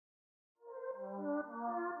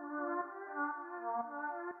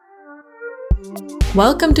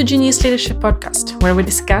Welcome to Genius Leadership Podcast, where we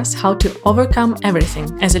discuss how to overcome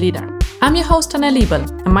everything as a leader. I'm your host, Donnelly,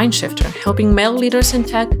 a mind shifter, helping male leaders in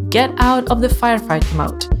tech get out of the firefighting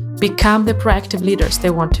mode, become the proactive leaders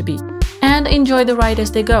they want to be, and enjoy the ride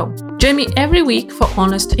as they go. Join me every week for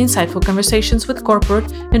honest, insightful conversations with corporate,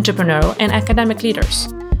 entrepreneurial, and academic leaders.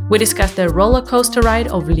 We discuss their roller coaster ride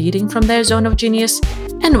of leading from their zone of genius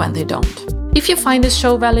and when they don't. If you find this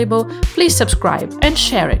show valuable, please subscribe and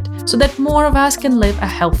share it so that more of us can live a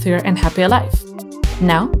healthier and happier life.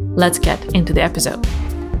 Now, let's get into the episode.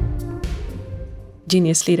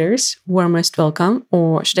 Genius leaders, warmest welcome,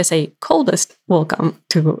 or should I say coldest welcome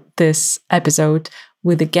to this episode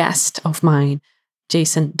with a guest of mine,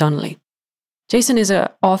 Jason Donnelly. Jason is an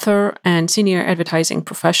author and senior advertising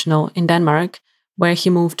professional in Denmark, where he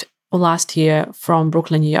moved last year from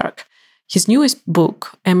Brooklyn, New York. His newest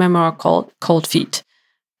book, a memoir called Cold Feet,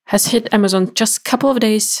 has hit Amazon just a couple of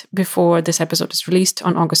days before this episode is released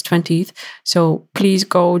on August 20th. So please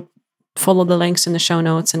go follow the links in the show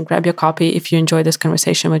notes and grab your copy if you enjoy this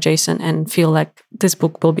conversation with Jason and feel like this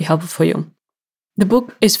book will be helpful for you. The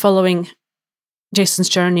book is following Jason's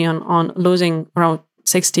journey on losing around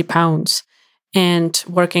 60 pounds and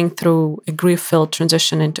working through a grief-filled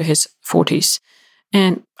transition into his 40s.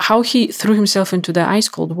 And how he threw himself into the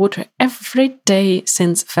ice-cold water every day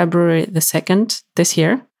since February the 2nd this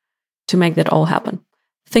year to make that all happen.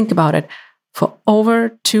 Think about it. For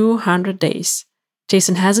over 200 days,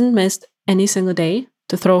 Jason hasn't missed any single day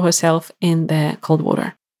to throw herself in the cold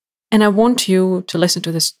water. And I want you to listen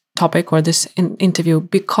to this topic or this interview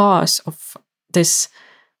because of this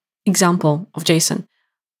example of Jason,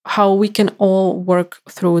 how we can all work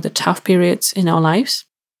through the tough periods in our lives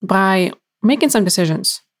by making some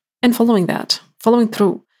decisions and following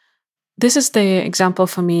through. This is the example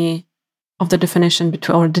for me of the definition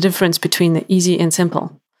between, or the difference between the easy and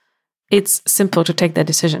simple. It's simple to take that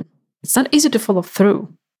decision. It's not easy to follow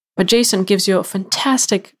through. But Jason gives you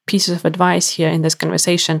fantastic pieces of advice here in this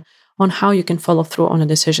conversation on how you can follow through on the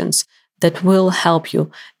decisions that will help you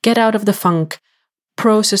get out of the funk,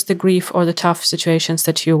 process the grief or the tough situations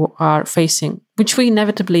that you are facing, which we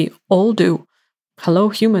inevitably all do. Hello,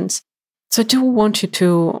 humans. So I do want you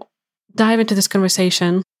to dive into this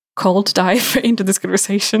conversation, cold dive into this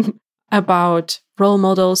conversation about role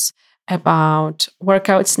models, about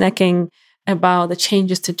workout snacking, about the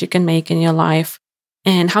changes that you can make in your life,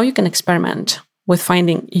 and how you can experiment with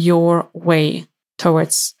finding your way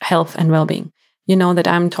towards health and well-being. You know that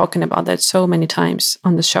I'm talking about that so many times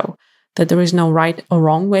on the show, that there is no right or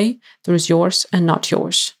wrong way. There is yours and not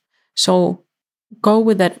yours. So go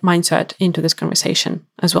with that mindset into this conversation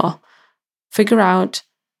as well. Figure out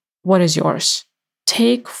what is yours.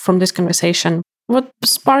 Take from this conversation what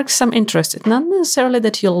sparks some interest. It's not necessarily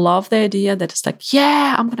that you love the idea that it's like,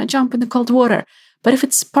 yeah, I'm going to jump in the cold water. But if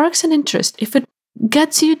it sparks an interest, if it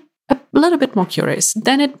gets you a little bit more curious,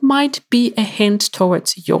 then it might be a hint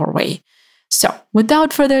towards your way. So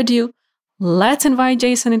without further ado, let's invite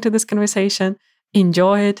Jason into this conversation.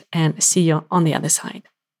 Enjoy it and see you on the other side.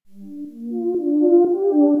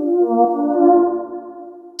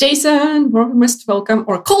 Jason, warmest welcome,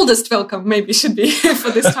 or coldest welcome, maybe should be for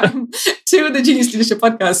this time, to the Genius Leadership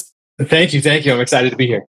Podcast. Thank you. I'm excited to be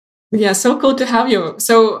here. Yeah, so cool to have you.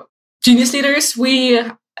 So, Genius Leaders,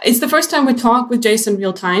 it's the first time we talk with Jason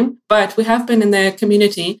real time, but we have been in the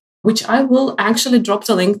community, which I will actually drop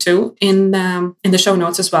the link to in the show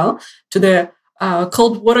notes as well, to the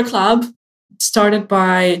Cold Water Club, started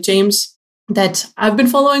by James, that I've been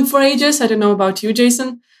following for ages. I don't know about you,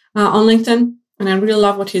 Jason, on LinkedIn. And I really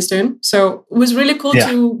love what he's doing. So it was really cool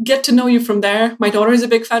to get to know you from there. My daughter is a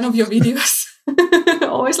big fan of your videos.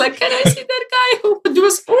 Always like, can I see that guy who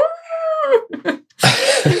was...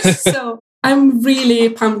 So I'm really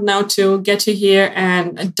pumped now to get you here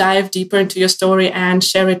and dive deeper into your story and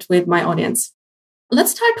share it with my audience.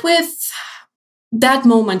 Let's start with that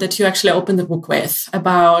moment that you actually opened the book with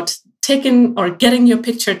about taking or getting your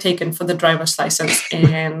picture taken for the driver's license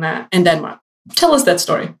in Denmark. Tell us that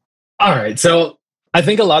story. All right. So I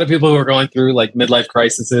think a lot of people who are going through like midlife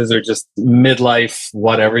crises or just midlife,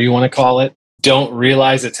 whatever you want to call it, don't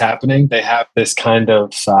realize it's happening. They have this kind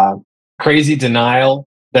of crazy denial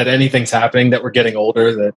that anything's happening, that we're getting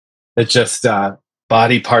older, that just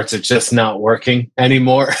body parts are just not working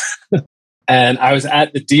anymore. And I was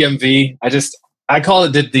at the DMV. I call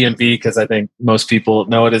it the DMV because I think most people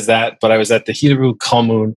know it as that, but I was at the Hillerød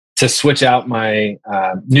Kommune to switch out my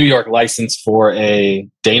New York license for a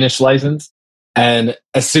Danish license. And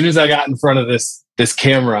as soon as I got in front of this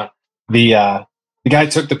camera, the guy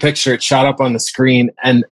took the picture, it shot up on the screen,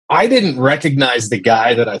 and I didn't recognize the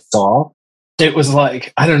guy that I saw. it was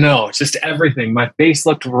like, I don't know, just everything. My face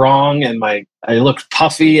looked wrong and I looked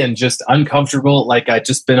puffy and just uncomfortable. Like I'd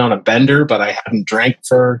just been on a bender, but I hadn't drank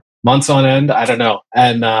for months on end. I don't know.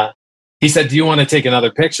 And he said, do you want to take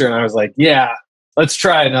another picture? And I was like, yeah, let's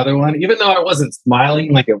try another one. Even though I wasn't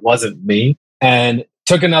smiling, like it wasn't me. And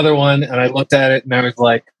took another one and I looked at it and I was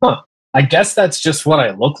like, I guess that's just what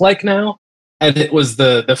I look like now. And it was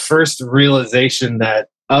the first realization that,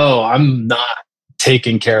 oh, I'm not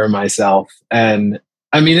taking care of myself. And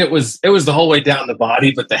I mean, it was the whole way down the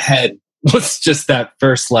body, but the head was just that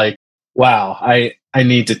first like, wow, I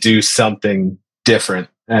need to do something different.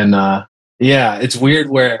 And yeah, it's weird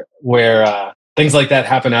where things like that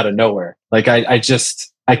happen out of nowhere. Like I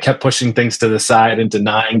kept pushing things to the side and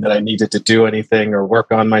denying that I needed to do anything or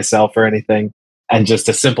work on myself or anything. And just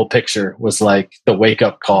a simple picture was like the wake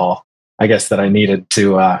up call, I guess, that I needed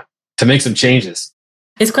to make some changes.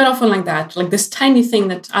 It's quite often like that, like this tiny thing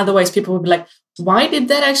that otherwise people would be like, why did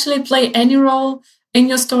that actually play any role in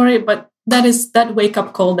your story? But that is that wake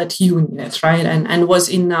up call that you needed, right? And was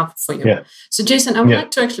enough for you. Yeah. So Jason, I would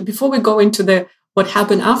like to actually, before we go into what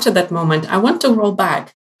happened after that moment, I want to roll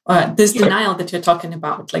back this denial that you're talking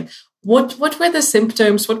about. Like what were the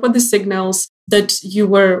symptoms? What were the signals that you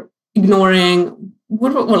were ignoring?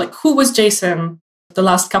 Who was Jason the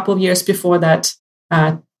last couple of years before that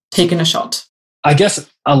taking a shot? I guess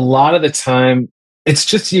a lot of the time, it's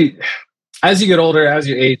just you, as you get older, as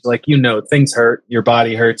you age, like, things hurt, your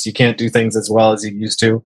body hurts, you can't do things as well as you used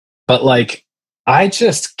to. But like, I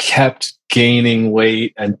just kept gaining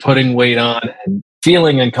weight and putting weight on and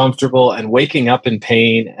feeling uncomfortable and waking up in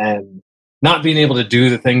pain and not being able to do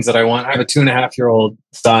the things that I want. I have a 2.5-year-old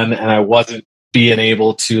son and I wasn't being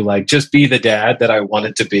able to like just be the dad that I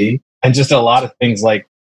wanted to be. And just a lot of things like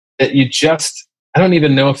that I don't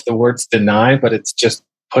even know if the word's deny, but it's just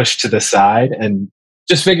pushed to the side and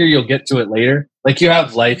just figure you'll get to it later. Like you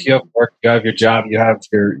have life, you have work, you have your job, you have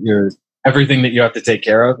your everything that you have to take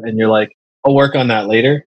care of. And you're like, I'll work on that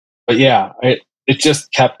later. But yeah, it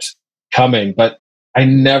just kept coming. But I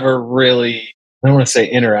never really, I don't want to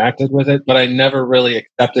say interacted with it, but I never really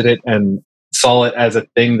accepted it and saw it as a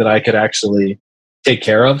thing that I could actually take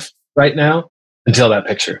care of right now until that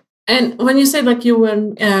picture. And when you say like you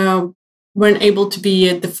weren't able to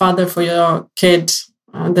be the father for your kid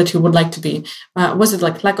that you would like to be, was it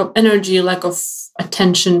like lack of energy, lack of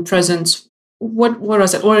attention, presence? What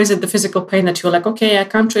was it? Or is it the physical pain that you're like, okay, I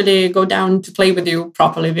can't really go down to play with you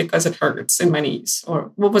properly because it hurts in my knees?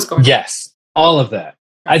 Or what was going on? Yes, all of that.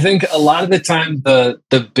 I think a lot of the time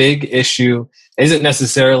the big issue isn't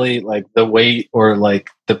necessarily like the weight or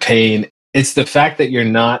like the pain. It's the fact that you're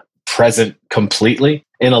not present completely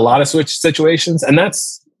in a lot of situations. And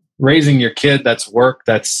that's raising your kid, that's work,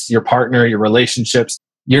 that's your partner, your relationships.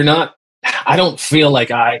 I don't feel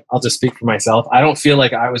like I'll just speak for myself. I don't feel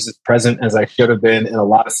like I was as present as I should have been in a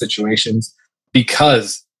lot of situations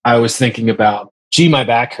because I was thinking about, gee, my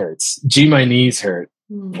back hurts. Gee, my knees hurt.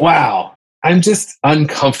 Wow. I'm just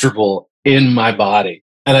uncomfortable in my body.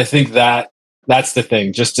 And I think that's the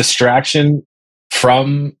thing, just distraction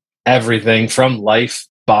from everything, from life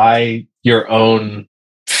by your own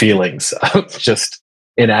feelings of just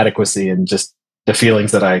inadequacy and just the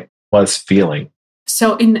feelings that I was feeling.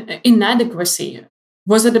 So in inadequacy,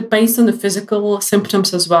 was it based on the physical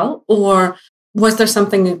symptoms as well? Or was there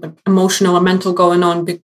something like emotional or mental going on?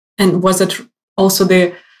 And was it also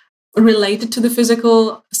related to the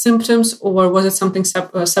physical symptoms, or was it something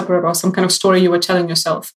separate or some kind of story you were telling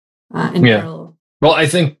yourself in parallel? Well, I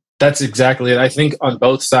think that's exactly it. I think on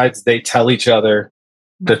both sides, they tell each other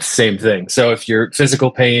the same thing. So if your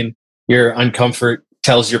physical pain, your uncomfort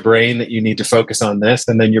tells your brain that you need to focus on this.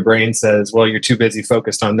 And then your brain says, well, you're too busy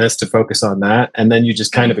focused on this to focus on that. And then you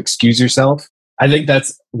just kind of excuse yourself. I think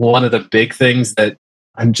that's one of the big things that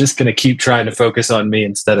I'm just going to keep trying to focus on me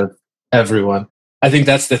instead of everyone. I think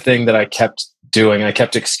that's the thing that I kept doing. I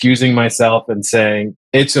kept excusing myself and saying,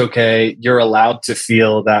 it's okay. You're allowed to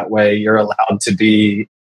feel that way. You're allowed to be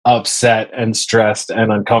upset and stressed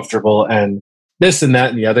and uncomfortable and this and that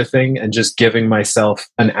and the other thing. And just giving myself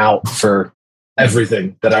an out for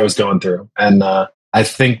everything that I was going through. And I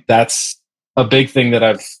think that's a big thing that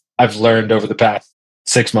I've learned over the past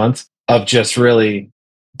 6 months of just really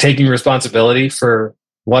taking responsibility for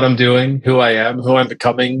what I'm doing, who I am, who I'm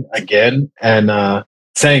becoming again, and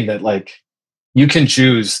saying that like you can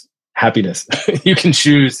choose happiness. You can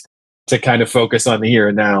choose to kind of focus on the here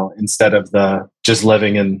and now instead of just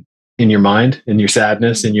living in your mind, in your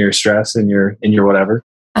sadness, in your stress, in your whatever.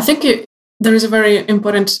 I think there is a very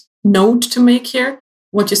important note to make here.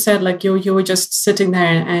 What you said, like you were just sitting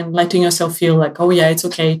there and letting yourself feel like, oh yeah, it's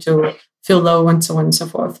okay to feel low and so on and so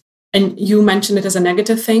forth. And you mentioned it as a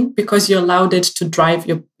negative thing because you allowed it to drive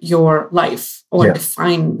your life or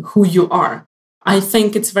define who you are. I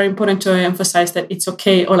think it's very important to emphasize that it's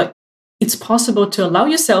okay, or like it's possible to allow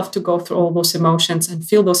yourself to go through all those emotions and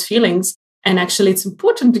feel those feelings. And actually, it's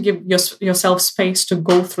important to give yourself space to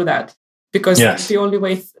go through that, because the only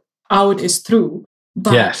way out is through.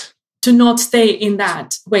 But to not stay in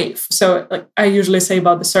that wave. So like I usually say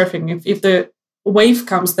about the surfing, if the wave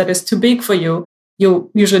comes that is too big for you, you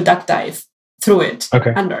usually duck dive through it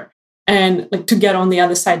under and like to get on the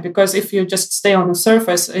other side. Because if you just stay on the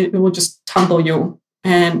surface, it will just tumble you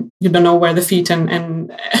and you don't know where the feet and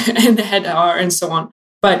the head are and so on.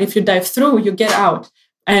 But if you dive through, you get out.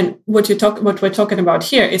 And what we're talking about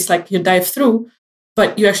here is like you dive through,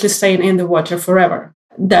 but you actually stay in the water forever.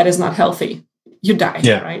 That is not healthy. You die,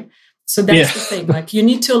 right? So that's the thing. Like you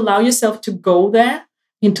need to allow yourself to go there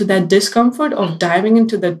into that discomfort of diving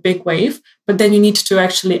into that big wave, but then you need to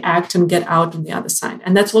actually act and get out on the other side.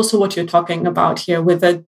 And that's also what you're talking about here with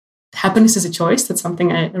the happiness is a choice. That's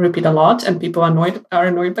something I repeat a lot, and people are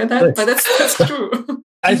annoyed by that, but that's true.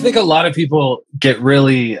 I think a lot of people get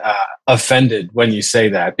really offended when you say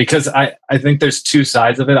that, because I think there's two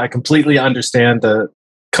sides of it. I completely understand the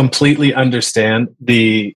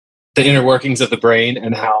inner workings of the brain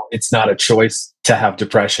and how it's not a choice to have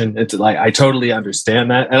depression. It's like, I totally understand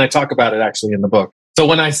that. And I talk about it actually in the book. So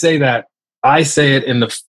when I say that, I say it in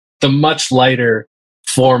the much lighter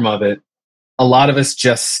form of it. A lot of us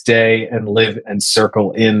just stay and live and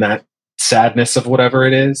circle in that sadness of whatever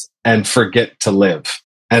it is and forget to live.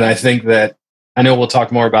 And I think that, I know we'll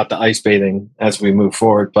talk more about the ice bathing as we move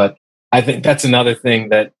forward, but I think that's another thing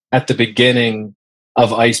that at the beginning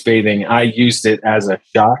of ice bathing, I used it as a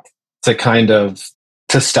shock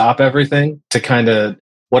to stop everything, to kind of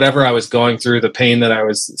whatever I was going through, the pain that I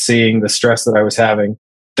was seeing, the stress that I was having.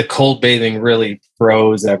 The cold bathing really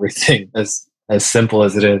froze everything, as simple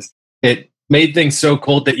as it is. It made things so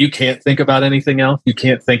cold that you can't think about anything else. You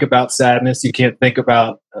can't think about sadness. You can't think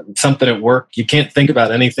about something at work. You can't think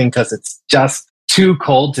about anything because it's just too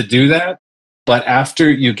cold to do that. But after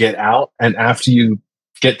you get out and after you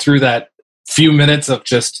get through that few minutes of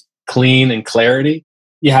just clean and clarity,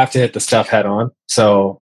 you have to hit the stuff head on.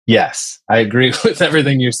 So yes, I agree with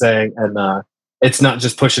everything you're saying. And it's not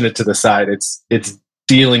just pushing it to the side. It's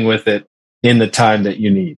dealing with it in the time that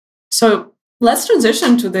you need. So let's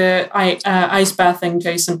transition to the ice bathing,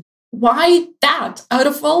 Jason. Why that? Out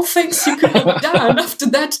of all things you could have done after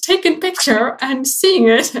that, taking picture and seeing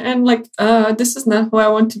it and like, this is not who I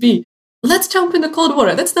want to be. Let's jump in the cold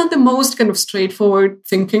water. That's not the most kind of straightforward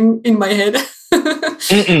thinking in my head.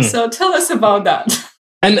 So tell us about that.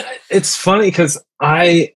 And it's funny because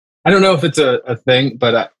I don't know if it's a thing,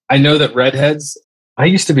 but I know that redheads, I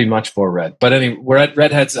used to be much more red, but anyway,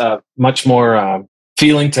 redheads much more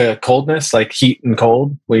feeling to coldness, like heat and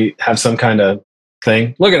cold. We have some kind of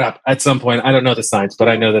thing. Look it up at some point. I don't know the science, but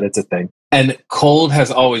I know that it's a thing. And cold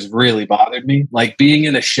has always really bothered me. Like being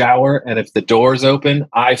in a shower, and if the door's open,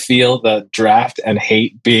 I feel the draft and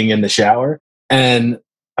hate being in the shower. And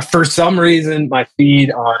for some reason, my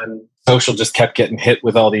feed on social just kept getting hit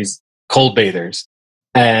with all these cold bathers.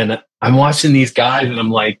 And I'm watching these guys and I'm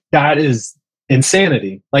like, that is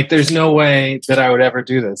insanity. Like, there's no way that I would ever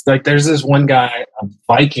do this. Like, there's this one guy, a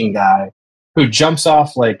Viking guy, who jumps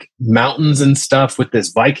off like mountains and stuff with this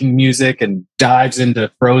Viking music and dives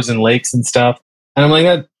into frozen lakes and stuff. And I'm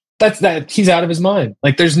like, that's he's out of his mind.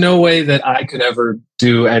 Like, there's no way that I could ever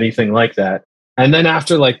do anything like that. And then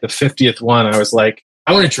after like the 50th one, I was like,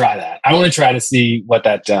 I want to try that. I want to try to see what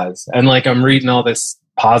that does. And like, I'm reading all this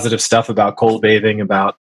positive stuff about cold bathing,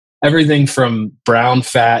 about everything from brown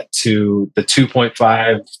fat to the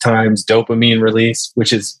 2.5 times dopamine release,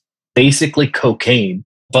 which is basically cocaine,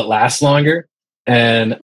 but lasts longer.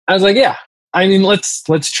 And I was like, yeah, I mean, let's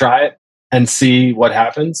try it and see what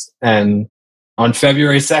happens. And on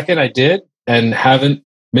February 2nd, I did, and haven't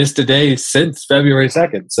missed a day since February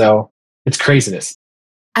 2nd. So it's craziness.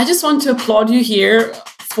 I just want to applaud you here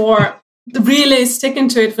for really sticking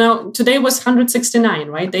to it. Now, today was 169,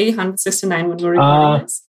 right? Day 169 when we're recording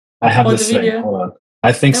this. I have this video. Hold on.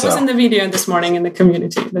 I think so. That was in the video this morning in the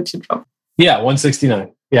community that you dropped. Yeah,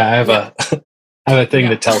 169. Yeah, I have a thing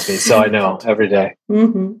that tells me, so I know every day.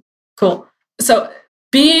 Mm-hmm. Cool. So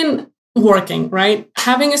working, right?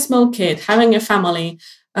 Having a small kid, having a family,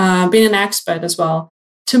 being an expert as well,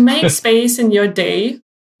 to make space in your day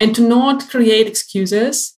and to not create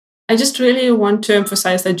excuses. I just really want to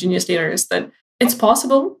emphasize that, Genius Leaders, that it's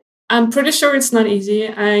possible. I'm pretty sure it's not easy.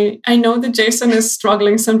 I know that Jason is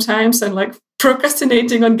struggling sometimes and like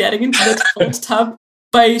procrastinating on getting into that cold tub.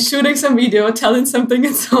 by shooting some video, telling something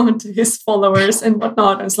and so on to his followers and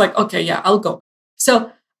whatnot. I was like, okay, yeah, I'll go.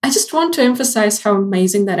 So I just want to emphasize how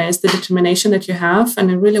amazing that is, the determination that you have.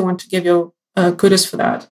 And I really want to give you kudos for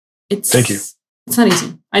that. Thank you. It's not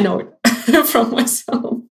easy. I know it from myself.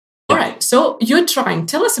 All right. So you're trying.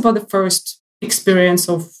 Tell us about the first experience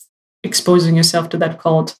of exposing yourself to that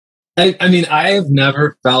cold. I mean, I have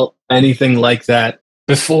never felt anything like that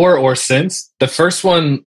before or since. The first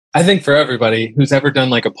one, I think for everybody who's ever done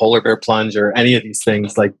like a polar bear plunge or any of these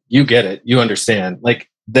things, like you get it, you understand. Like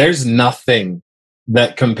there's nothing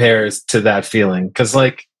that compares to that feeling. Cause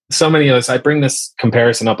like so many of us, I bring this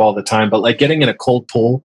comparison up all the time, but like getting in a cold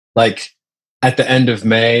pool, like at the end of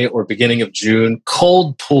May or beginning of June,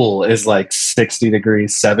 cold pool is like 60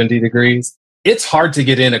 degrees, 70 degrees. It's hard to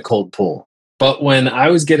get in a cold pool. But when I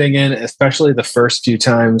was getting in, especially the first few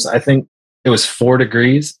times, I think it was 4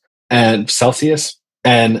 degrees and Celsius.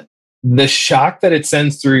 And the shock that it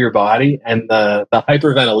sends through your body and the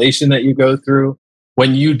hyperventilation that you go through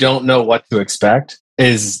when you don't know what to expect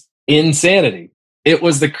is insanity. It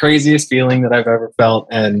was the craziest feeling that I've ever felt.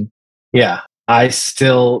 And yeah, I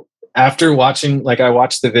still, after watching, like I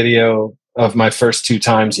watched the video of my first 2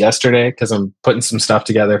 times yesterday because I'm putting some stuff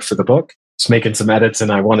together for the book, just making some edits,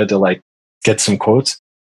 and I wanted to like get some quotes.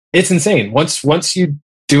 It's insane. Once you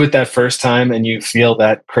do it that first time and you feel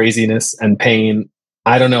that craziness and pain,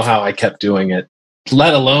 I don't know how I kept doing it,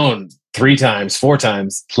 let alone 3 times, 4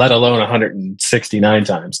 times, let alone 169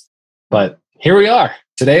 times. But here we are.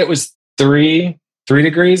 Today it was 3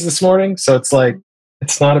 degrees this morning. So it's like,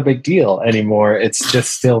 it's not a big deal anymore. It's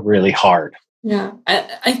just still really hard. Yeah.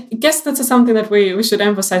 I guess that's something that we should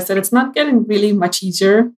emphasize, that it's not getting really much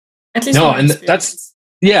easier. At least no, and that's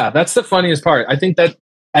the funniest part. I think that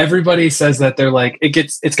everybody says that they're like,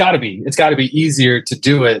 it's gotta be easier to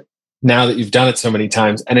do it now that you've done it so many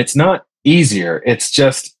times. And it's not easier. It's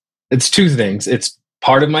 2 things. It's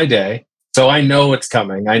part of my day. So I know it's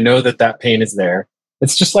coming. I know that pain is there.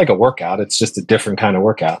 It's just like a workout. It's just a different kind of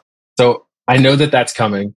workout. So I know that that's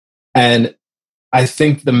coming. And I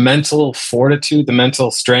think the mental fortitude, the mental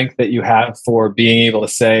strength that you have for being able to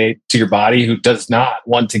say to your body, who does not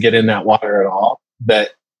want to get in that water at all, that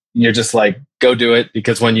you're just like, go do it.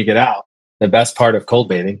 Because when you get out, the best part of cold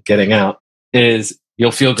bathing, getting out, is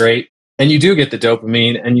you'll feel great. And you do get the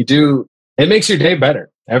dopamine, and it makes your day better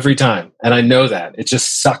every time. And I know that. It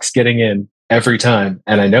just sucks getting in every time.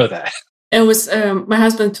 And I know that. It was, my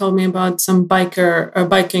husband told me about some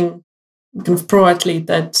biking kind of pro athlete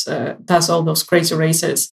that does all those crazy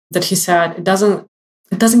races, that he said it doesn't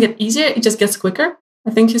get easier, it just gets quicker,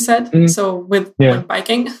 I think he said. So with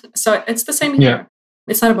biking, so it's the same here. Yeah.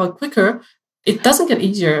 It's not about quicker. It doesn't get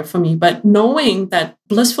easier for me, but knowing that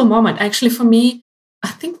blissful moment, actually for me,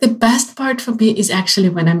 I think the best part for me is actually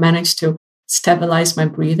when I manage to stabilize my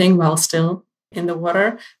breathing while still in the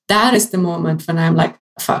water. That is the moment when I'm like,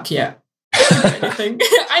 fuck yeah. Anything.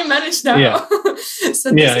 I managed now. Yeah.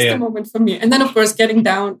 So this is the moment for me. And then of course getting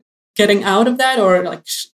out of that, or like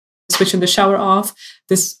switching the shower off,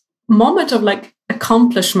 this moment of like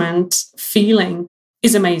accomplishment feeling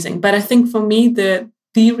is amazing. But I think for me the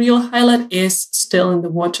real highlight is still in the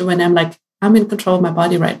water, when I'm like, I'm in control of my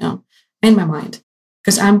body right now and my mind,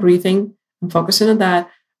 because I'm breathing, I'm focusing on that.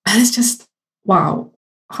 And it's just, wow,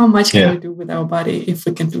 how much can we do with our body if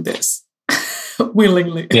we can do this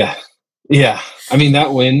willingly? Yeah. I mean,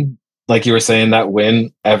 that win, like you were saying, that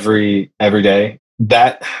win every day,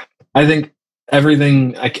 that I think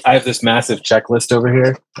everything, I have this massive checklist over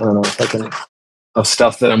here. I don't know if I can, of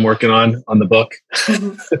stuff that I'm working on the book,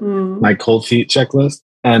 my cold feet checklist.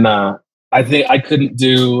 And I think I couldn't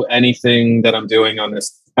do anything that I'm doing on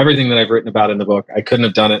this, everything that I've written about in the book. I couldn't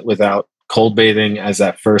have done it without cold bathing as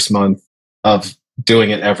that first month of doing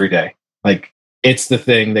it every day. Like, it's the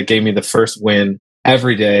thing that gave me the first win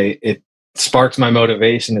every day. It sparked my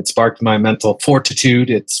motivation. It sparked my mental fortitude.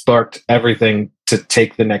 It sparked everything to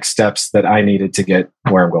take the next steps that I needed to get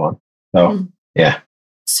where I'm going. So, yeah.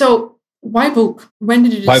 So why book? When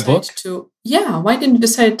did you decide why didn't you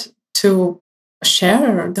decide to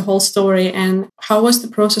share the whole story? And how was the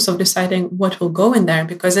process of deciding what will go in there?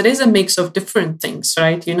 Because it is a mix of different things,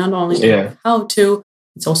 right? You're not only doing how to,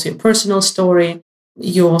 it's also a personal story.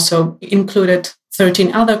 You also included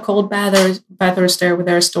 13 other cold bathers there with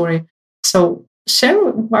their story. So share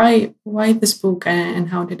why this book and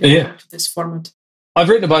how did it come to this format? I've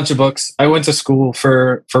written a bunch of books. I went to school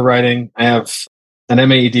for writing. I have an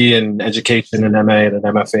MAED in education, an MA, and an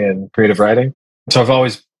MFA in creative writing. So I've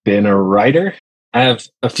always been a writer. I have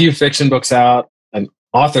a few fiction books out, an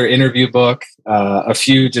author interview book, a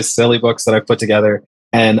few just silly books that I've put together.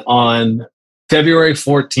 And on February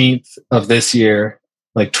 14th of this year,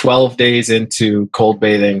 like 12 days into cold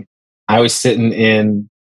bathing, I was sitting in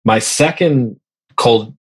my second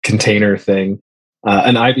cold container thing,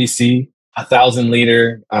 an IBC, 1,000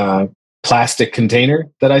 liter plastic container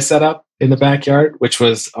that I set up in the backyard, which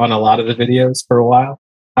was on a lot of the videos for a while.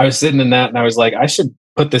 I was sitting in that and I was like, I should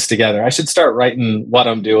put this together. I should start writing what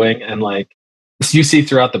I'm doing. And like, you see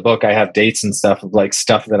throughout the book, I have dates and stuff of like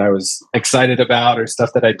stuff that I was excited about or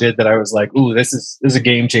stuff that I did that I was like, ooh, this is a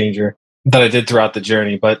game changer that I did throughout the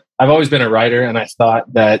journey. But I've always been a writer, and I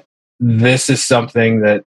thought that this is something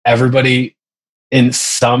that everybody in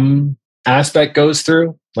some aspect goes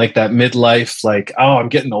through, like that midlife, like, oh, I'm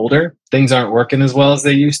getting older. Things aren't working as well as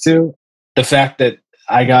they used to. The fact that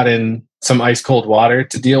I got in some ice cold water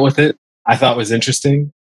to deal with it, I thought was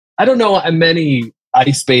interesting. I don't know how many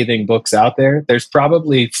ice bathing books out there. There's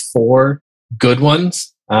probably 4 good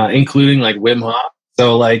ones, including like Wim Hof.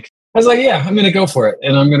 So like, I was like, yeah, I'm going to go for it.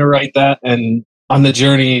 And I'm going to write that. And on the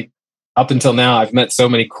journey up until now, I've met so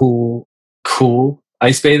many cool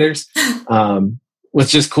ice bathers with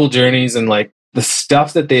just cool journeys, and like the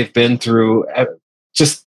stuff that they've been through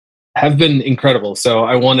just have been incredible. So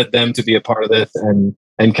I wanted them to be a part of this and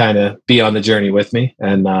kind of be on the journey with me.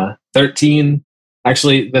 And 13,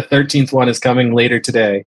 actually the 13th one is coming later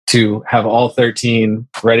today, to have all 13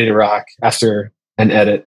 ready to rock after an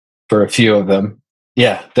edit for a few of them.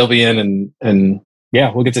 Yeah, they'll be in, and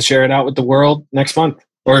yeah, we'll get to share it out with the world next month,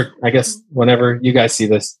 or I guess whenever you guys see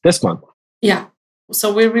this month. Yeah.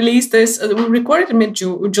 So we released this, we recorded in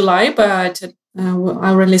mid-July, but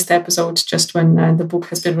I'll release the episode just when the book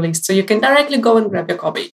has been released. So you can directly go and grab your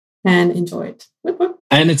copy and enjoy it.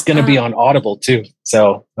 And it's going to be on Audible too.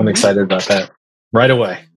 So I'm excited about that right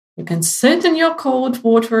away. You can sit in your cold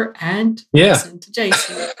water and listen to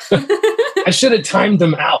Jason. I should have timed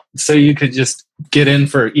them out so you could just get in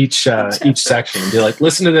for each section and be like,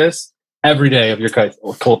 listen to this every day of your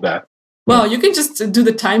cold bath. Well, you can just do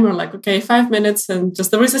the timer, like, okay, 5 minutes, and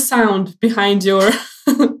just there is a sound behind your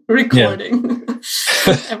recording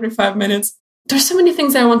every 5 minutes. There's so many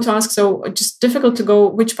things I want to ask, so just difficult to go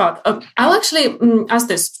which part. I'll actually ask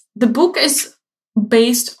this. The book is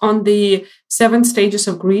based on the 7 stages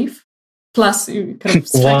of grief, plus you kind of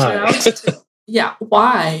stretch it out. Yeah,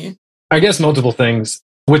 why? I guess multiple things,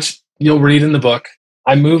 which you'll read in the book.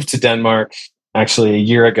 I moved to Denmark actually a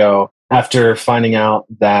year ago after finding out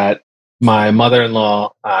that my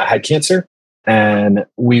mother-in-law had cancer, and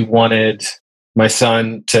we wanted my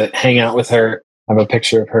son to hang out with her. I have a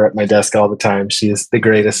picture of her at my desk all the time. She is the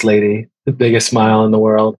greatest lady, the biggest smile in the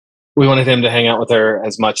world. We wanted him to hang out with her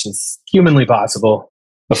as much as humanly possible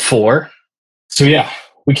before. So yeah,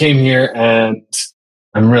 we came here, and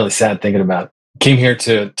I'm really sad thinking about it. Came here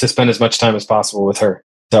to spend as much time as possible with her.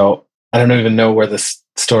 So I don't even know where this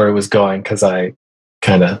story was going, because I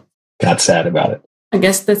kind of got sad about it. I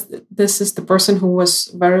guess this is the person who was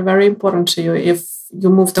very, very important to you. If you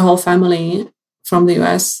moved the whole family from the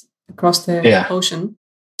US across the ocean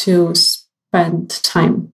to spend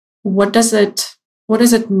time, what does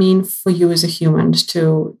it mean for you as a human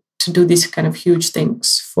to do these kind of huge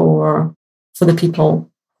things for the people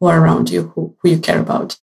who are around you, who you care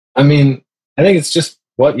about? I mean, I think it's just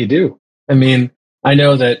what you do. I mean, I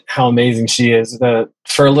know that how amazing she is.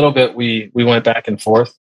 For a little bit, we went back and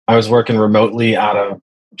forth. I was working remotely out of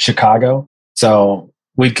Chicago. So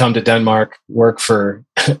we'd come to Denmark, work for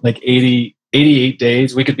like 88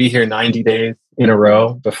 days. We could be here 90 days in a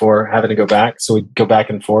row before having to go back. So we'd go back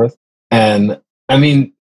and forth. And I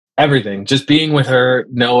mean, everything, just being with her,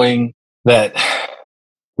 knowing that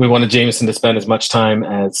we wanted Jameson to spend as much time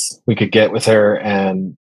as we could get with her,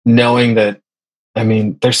 and knowing that, I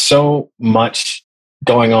mean, there's so much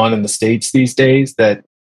going on in the States these days that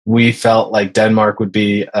we felt like Denmark would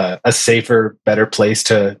be a safer, better place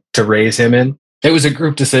to raise him in. It was a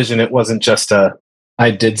group decision. It wasn't just I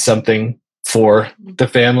did something for the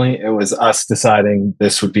family. It was us deciding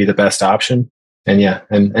this would be the best option. And yeah,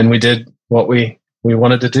 and we did what we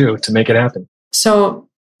wanted to do to make it happen. So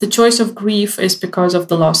the choice of grief is because of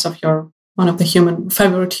the loss of one of the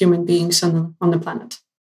favorite human beings on the planet.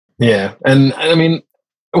 Yeah. And I mean,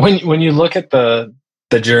 when you look at the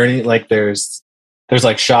journey, like there's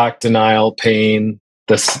like shock, denial, pain,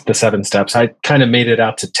 the 7 steps. I kind of made it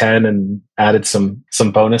out to 10 and added some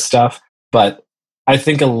bonus stuff, but I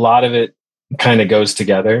think a lot of it kind of goes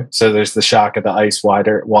together. So there's the shock of the ice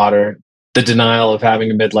water, the denial of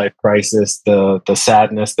having a midlife crisis, the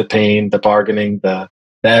sadness, the pain, the bargaining, the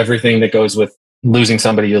everything that goes with losing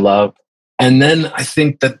somebody you love. And then I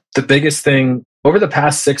think that the biggest thing over the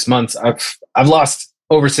past 6 months, I've lost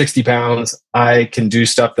over 60 pounds. I can do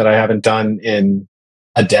stuff that I haven't done in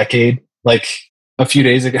a decade. Like a few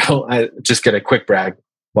days ago, I just get a quick brag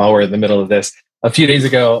while we're in the middle of this. A few days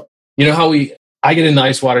ago, you know how I get in the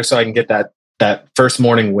ice water so I can get that first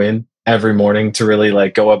morning win every morning to really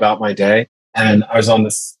like go about my day. And I was on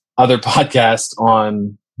this other podcast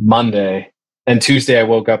on Monday, and Tuesday I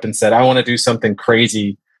woke up and said, I want to do something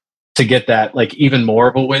crazy to get that like even more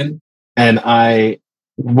of a win. And I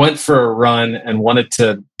went for a run and wanted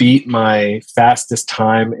to beat my fastest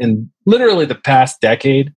time in literally the past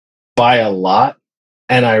decade by a lot.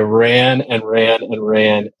 And I ran and ran and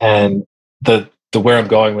ran. And the where I'm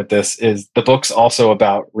going with this is the book's also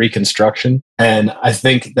about reconstruction. And I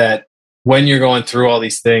think that when you're going through all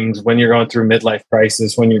these things, when you're going through midlife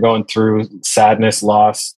crisis, when you're going through sadness,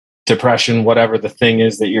 loss, depression, whatever the thing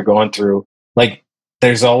is that you're going through, like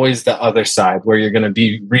there's always the other side where you're going to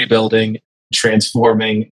be rebuilding,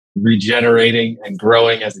 transforming, regenerating, and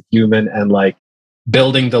growing as a human and like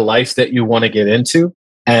building the life that you want to get into.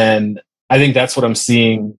 And I think that's what I'm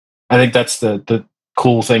seeing. I think that's the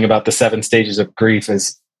cool thing about the 7 stages of grief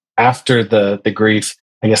is after the grief,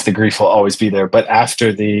 I guess the grief will always be there, but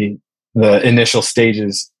after the initial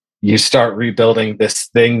stages, you start rebuilding this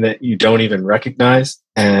thing that you don't even recognize.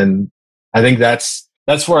 And I think that's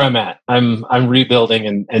where I'm at. I'm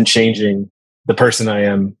rebuilding and changing the person I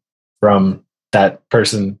am from that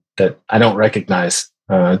person that I don't recognize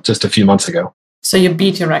just a few months ago. So you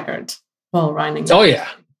beat your record while running. Oh yeah.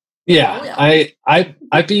 Yeah. Oh, yeah.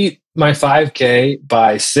 I beat my 5K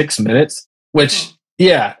by 6 minutes, which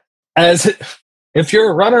as if you're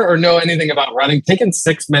a runner or know anything about running, taking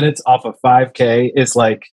 6 minutes off of 5K is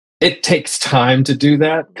like, it takes time to do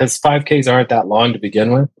that because 5Ks aren't that long to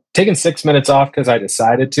begin with. Taking 6 minutes off because I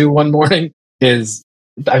decided to one morning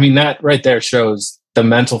that right there shows the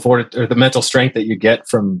mental fortitude or the mental strength that you get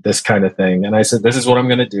from this kind of thing. And I said, this is what I'm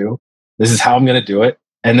going to do. This is how I'm going to do it.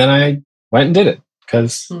 And then I went and did it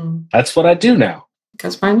because that's what I do now.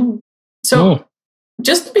 Because why not? So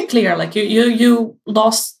just to be clear, like you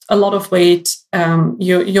lost a lot of weight.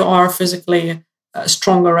 You are physically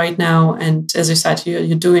stronger right now. And as you said,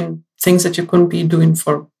 you're doing things that you couldn't be doing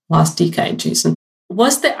for last decade, Jason.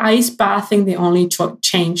 Was the ice bathing the only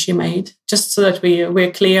change you made? Just so that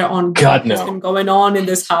we're clear on what's been going on in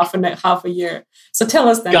this half a year. So tell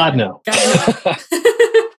us that. God, no.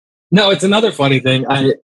 No, it's another funny thing.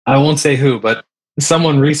 I won't say who, but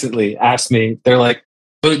someone recently asked me, they're like,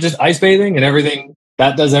 but just ice bathing and everything,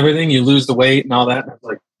 that does everything? You lose the weight and all that? And I was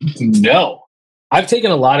like, no. I've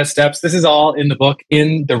taken a lot of steps. This is all in the book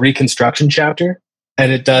in the reconstruction chapter.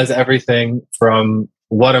 And it does everything from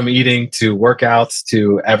what I'm eating to workouts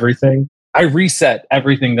to everything. I reset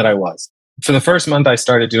everything that I was. For the first month, I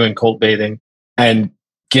started doing cold bathing and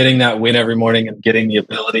getting that win every morning and getting the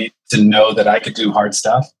ability to know that I could do hard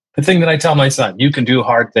stuff. The thing that I tell my son, you can do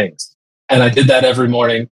hard things. And I did that every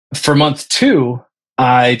morning. For month 2,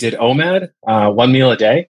 I did OMAD, 1 meal a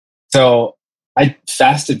day. So I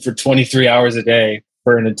fasted for 23 hours a day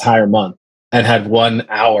for an entire month and had 1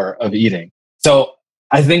 hour of eating. So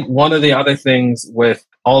I think one of the other things with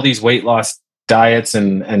all these weight loss diets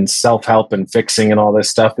and self-help and fixing and all this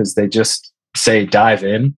stuff is they just say dive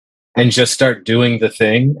in and just start doing the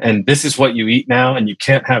thing. And this is what you eat now, and you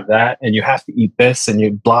can't have that, and you have to eat this, and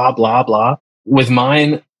you blah, blah, blah. With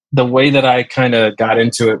mine, the way that I kind of got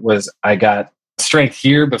into it was I got strength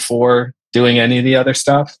here before doing any of the other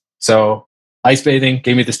stuff. So ice bathing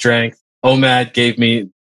gave me the strength. OMAD gave me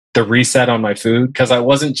the reset on my food because I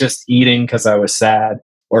wasn't just eating because I was sad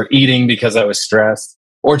or eating because I was stressed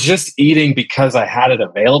or just eating because I had it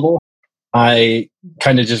available. I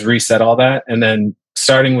kind of just reset all that. And then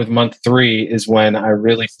starting with month 3 is when I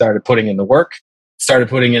really started putting in the work, started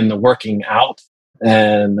putting in the working out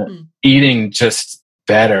and eating just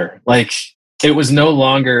better. Like it was no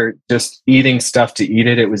longer just eating stuff to eat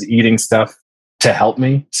it. It was eating stuff to help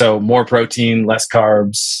me. So more protein, less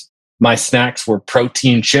carbs. My snacks were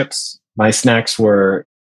protein chips. My snacks were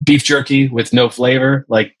beef jerky with no flavor,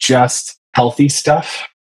 like just healthy stuff,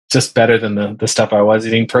 just better than the stuff I was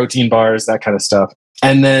eating, protein bars, that kind of stuff.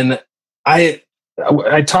 And then I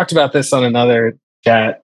talked about this on another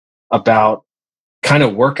chat about kind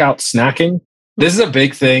of workout snacking. This is a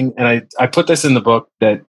big thing. And I put this in the book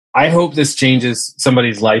that I hope this changes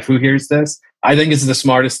somebody's life who hears this. I think it's the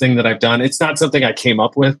smartest thing that I've done. It's not something I came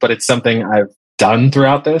up with, but it's something I've done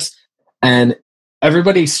throughout this. And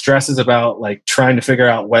everybody stresses about like trying to figure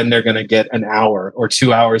out when they're going to get an hour or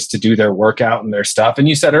 2 hours to do their workout and their stuff. And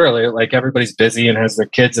you said earlier, like everybody's busy and has their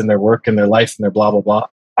kids and their work and their life and their blah, blah, blah.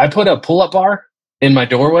 I put a pull-up bar in my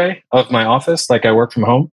doorway of my office, like I work from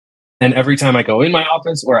home. And every time I go in my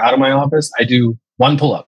office or out of my office, I do 1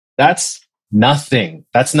 pull-up. That's nothing.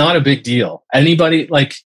 That's not a big deal. Anybody,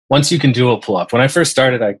 like once you can do a pull-up. When I first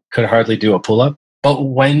started, I could hardly do a pull-up. But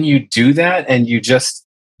when you do that and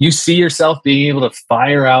you see yourself being able to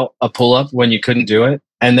fire out a pull-up when you couldn't do it.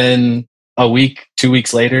 And then a week, 2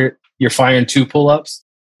 weeks later, you're firing 2 pull-ups.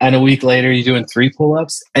 And a week later, you're doing 3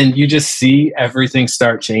 pull-ups. And you just see everything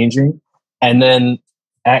start changing. And then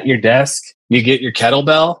at your desk, you get your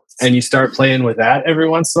kettlebell and you start playing with that every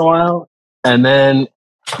once in a while. And then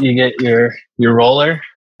you get your roller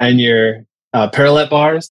and your parallel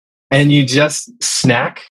bars. And you just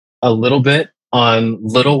snack a little bit on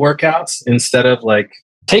little workouts instead of like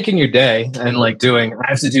taking your day and like doing,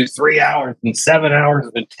 I have to do 3 hours and 7 hours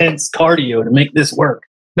of intense cardio to make this work.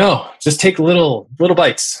 No, just take little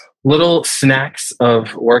bites, little snacks of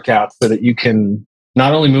workouts so that you can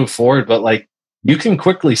not only move forward, but like you can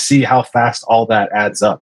quickly see how fast all that adds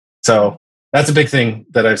up. So that's a big thing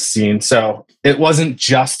that I've seen. So it wasn't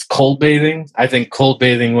just cold bathing. I think cold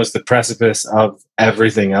bathing was the precipice of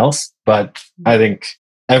everything else. But I think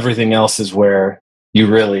everything else is where you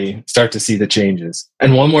really start to see the changes.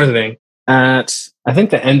 And one more thing, at I think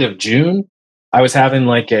the end of June, I was having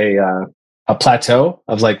like a plateau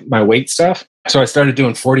of like my weight stuff. So I started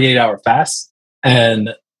doing 48-hour fasts.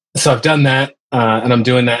 And so I've done that. And I'm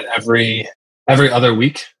doing that every other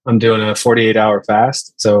week. I'm doing a 48-hour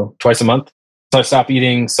fast. So twice a month. So I stop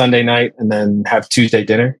eating Sunday night and then have Tuesday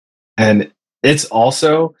dinner. And it's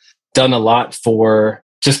also done a lot for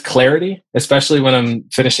just clarity, especially when I'm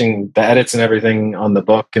finishing the edits and everything on the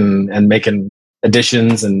book and making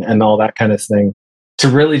additions and all that kind of thing, to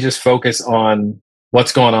really just focus on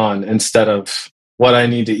what's going on instead of what I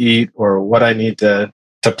need to eat or what I need to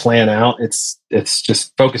plan out. It's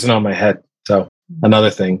just focusing on my head. So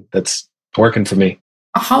another thing that's working for me.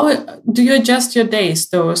 How do you adjust your days,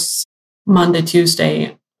 those Monday,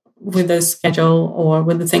 Tuesday, with the schedule or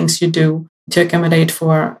with the things you do to accommodate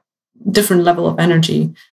for different level of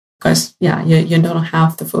energy? Because you don't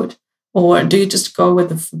have the food, or do you just go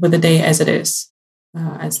with the day as it is?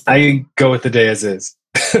 I go with the day as is.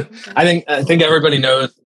 I think everybody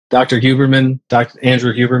knows Dr. Huberman, Dr.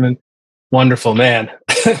 Andrew Huberman, wonderful man.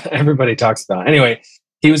 Everybody talks about. Anyway,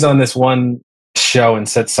 he was on this one show and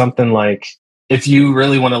said something like, if you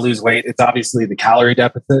really want to lose weight, it's obviously the calorie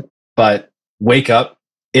deficit, but wake up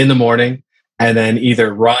in the morning and then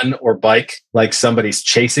either run or bike like somebody's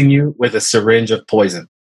chasing you with a syringe of poison.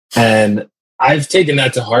 And I've taken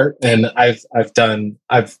that to heart, and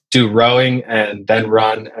I've do rowing and then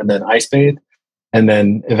run and then ice bathe and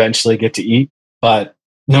then eventually get to eat. But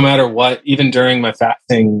no matter what, even during my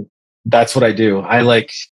fasting, that's what I do. I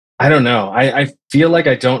don't know. I feel like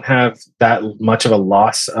I don't have that much of a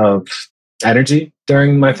loss of energy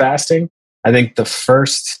during my fasting. I think the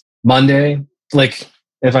first Monday, like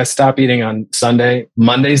if I stop eating on Sunday,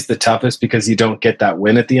 Monday's the toughest because you don't get that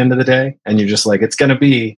win at the end of the day. And you're just like, it's going to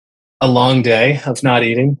be a long day of not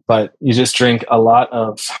eating, but you just drink a lot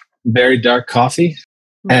of very dark coffee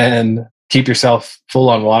and keep yourself full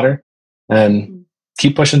on water and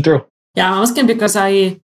keep pushing through. Yeah, I'm asking because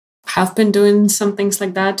I have been doing some things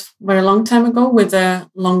like that very long time ago with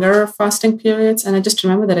longer fasting periods. And I just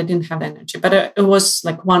remember that I didn't have energy, but it was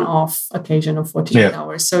like one-off occasion of 48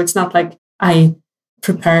 hours. So it's not like I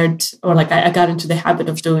prepared or like I got into the habit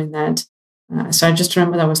of doing that. So I just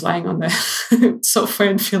remember that I was lying on the sofa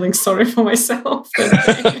and feeling sorry for myself.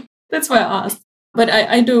 That's why I asked. But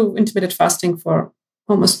I do intermittent fasting for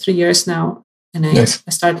almost 3 years now. And I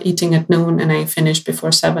start eating at noon and I finish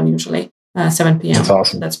before 7 usually. 7 p.m. That's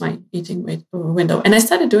awesome. That's my eating window. And I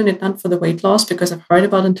started doing it not for the weight loss because I've heard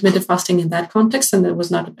about intermittent fasting in that context and it was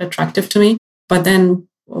not attractive to me. But then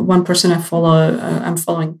one person I'm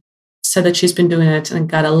following said that she's been doing it and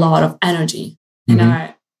got a lot of energy. Mm-hmm.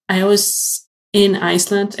 And I was in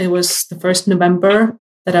Iceland. It was the first November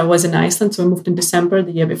that I was in Iceland. So I moved in December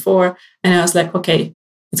the year before. And I was like, okay,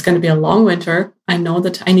 it's going to be a long winter. I know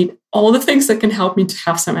that I need all the things that can help me to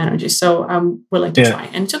have some energy. So I'm willing to try.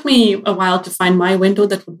 And it took me a while to find my window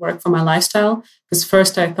that would work for my lifestyle. Because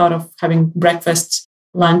first I thought of having breakfast,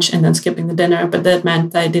 lunch, and then skipping the dinner. But that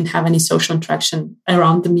meant I didn't have any social interaction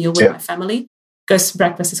around the meal with my family. Because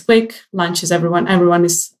breakfast is quick, lunch is everyone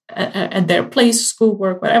is at their place, school,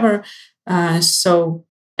 work, whatever.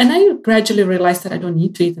 And I gradually realized that I don't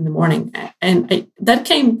need to eat in the morning. And that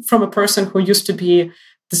came from a person who used to be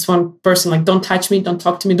this one person, like, don't touch me, don't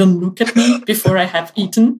talk to me, don't look at me before I have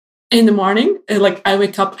eaten in the morning. Like I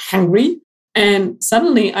wake up hungry and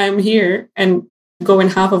suddenly I'm here and going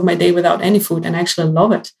half of my day without any food and I actually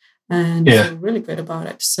love it and feel really good about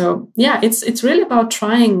it. So it's really about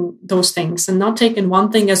trying those things and not taking one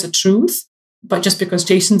thing as a truth, but just because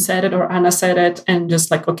Jason said it or Anna said it and just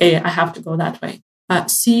like, okay, I have to go that way.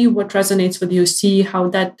 see what resonates with you, see how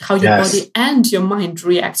your body and your mind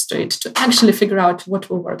reacts to it, to actually figure out what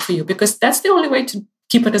will work for you, because that's the only way to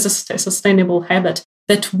keep it as a sustainable habit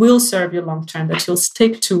that will serve you long term, that you'll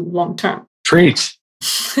stick to long term. Preach.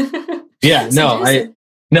 Yeah,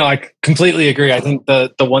 I completely agree. I think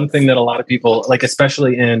the one thing that a lot of people, like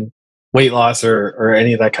especially in weight loss or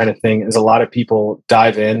any of that kind of thing, is a lot of people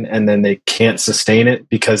dive in and then they can't sustain it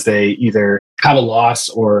because they either have a loss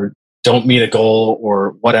or don't meet a goal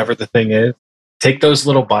or whatever the thing is. Take those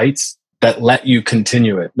little bites that let you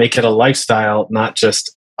continue it. Make it a lifestyle, not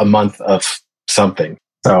just a month of something.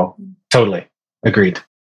 So totally agreed.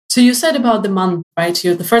 So you said about the month, right?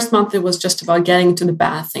 The first month, it was just about getting into the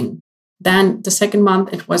bathing. Then the second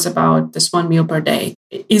month, it was about this 1 meal per day.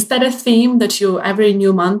 Is that a theme that every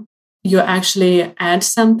new month, you actually add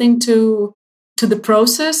something to the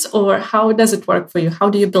process, or how does it work for you? How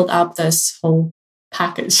do you build up this whole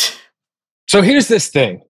package? So here's this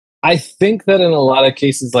thing. I think that in a lot of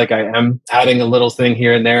cases, like I am adding a little thing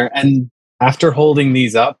here and there. And after holding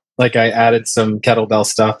these up, like I added some kettlebell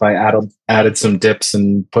stuff. I added some dips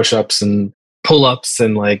and push-ups and pull-ups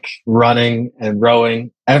and like running and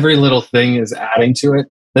rowing. Every little thing is adding to it.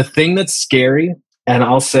 The thing that's scary, and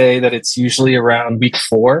I'll say that it's usually around week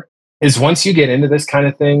 4, is once you get into this kind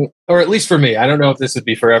of thing, or at least for me, I don't know if this would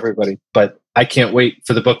be for everybody, but I can't wait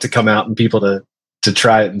for the book to come out and people to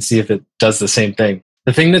try it and see if it does the same thing.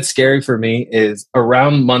 The thing that's scary for me is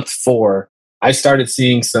around month 4, I started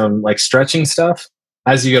seeing some like stretching stuff.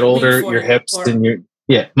 As you get older, your hips and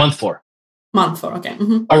month 4. Month 4, okay.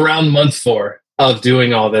 Mm-hmm. Around month 4 of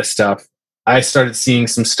doing all this stuff, I started seeing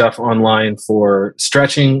some stuff online for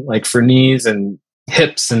stretching, like for knees and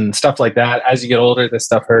hips and stuff like that. As you get older, this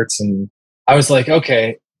stuff hurts. And I was like,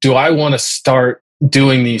 okay, do I want to start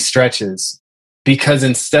doing these stretches? Because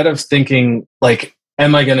instead of thinking like,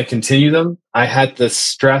 am I going to continue them? I had the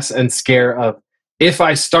stress and scare of, if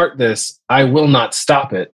I start this, I will not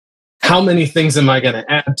stop it. How many things am I going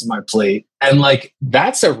to add to my plate? And like,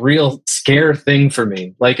 that's a real scare thing for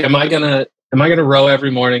me. Like, am I going to row every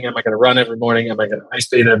morning? Am I going to run every morning? Am I going to ice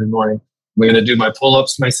skate every morning? Am I going to do my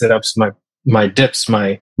pull-ups, my sit-ups, my dips,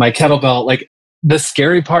 my kettlebell? Like, the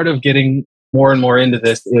scary part of getting more and more into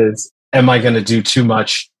this is, am I going to do too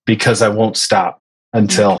much because I won't stop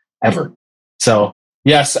until ever? So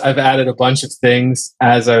yes, I've added a bunch of things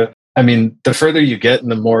the further you get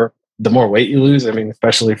and the more weight you lose. I mean,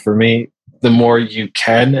 especially for me, the more you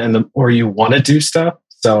can and the more you want to do stuff.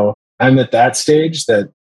 So I'm at that stage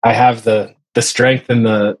that I have the strength and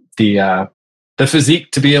the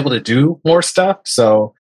physique to be able to do more stuff.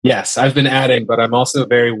 So yes, I've been adding, but I'm also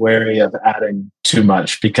very wary of adding too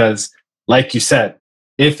much because, like you said,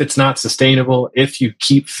 if it's not sustainable, if you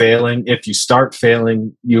keep failing, if you start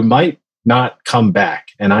failing, you might not come back.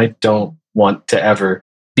 And I don't want to ever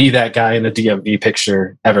be that guy in a DMV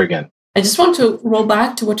picture ever again. I just want to roll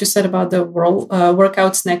back to what you said about the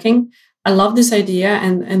workout snacking. I love this idea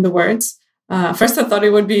and the words. First, I thought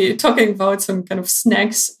it would be talking about some kind of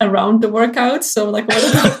snacks around the workout. So like, what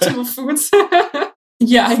are the optimal foods?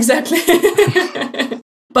 Yeah, exactly.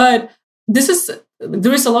 But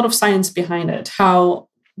there is a lot of science behind it, how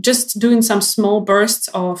just doing some small bursts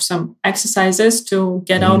of some exercises to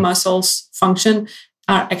get our muscles function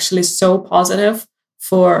are actually so positive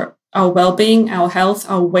for our well-being, our health,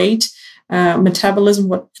 our weight, metabolism,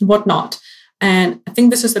 whatnot. And I think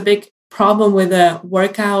this is a big problem with the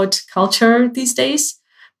workout culture these days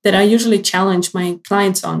that I usually challenge my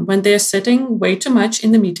clients on when they're sitting way too much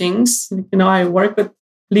in the meetings. I work with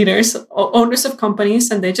leaders, owners of companies,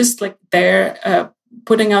 and they just like they're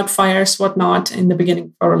putting out fires, whatnot, in the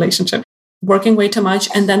beginning of a relationship, working way too much,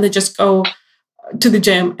 and then they just go to the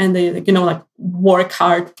gym and they like work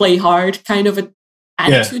hard, play hard, kind of a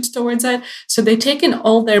attitude towards it. So they take in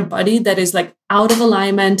all their body that is like out of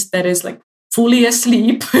alignment, that is like fully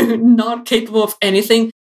asleep, not capable of anything.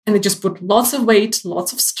 And they just put lots of weight,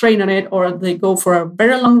 lots of strain on it, or they go for a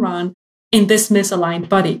very long run in this misaligned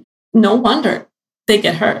body. No wonder they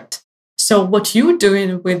get hurt. So what you're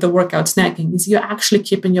doing with the workout snacking is you're actually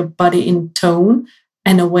keeping your body in tone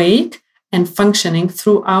and awake and functioning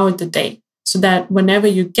throughout the day, so that whenever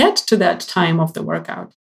you get to that time of the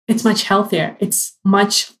workout, it's much healthier. It's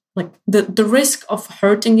much like the risk of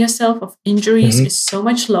hurting yourself, of injuries is so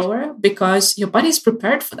much lower because your body's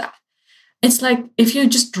prepared for that. It's like if you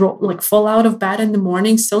just fall out of bed in the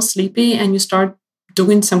morning, still sleepy, and you start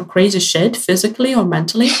doing some crazy shit physically or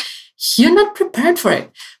mentally, you're not prepared for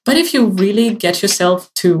it. But if you really get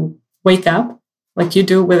yourself to wake up, like you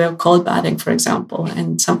do with a cold bathing, for example,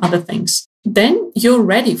 and some other things, then you're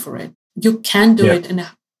ready for it. You can do it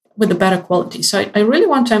with a better quality. So I really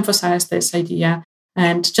want to emphasize this idea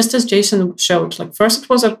And just as Jason showed, like first it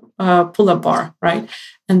was a pull-up bar, right?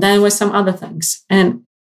 And then it was some other things. And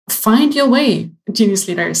find your way, genius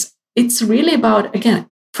leaders. It's really about, again,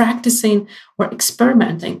 practicing or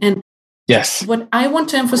experimenting. And yes, what I want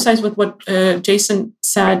to emphasize with what Jason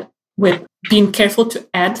said with being careful to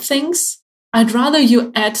add things, I'd rather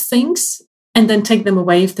you add things and then take them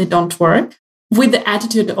away if they don't work with the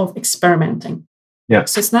attitude of experimenting. Yeah.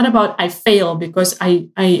 So it's not about I fail because I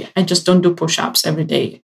just don't do push-ups every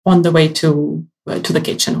day on the way to the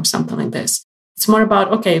kitchen or something like this. It's more about,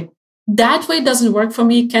 okay, that way doesn't work for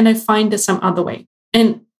me. Can I find some other way?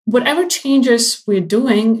 And whatever changes we're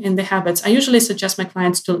doing in the habits, I usually suggest my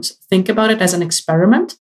clients to think about it as an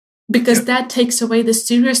experiment, because that takes away the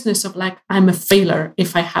seriousness of like, I'm a failure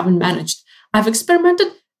if I haven't managed. I've experimented.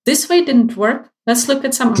 This way didn't work. Let's look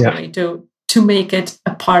at some other way to make it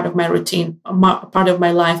a part of my routine, a part of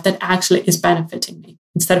my life that actually is benefiting me,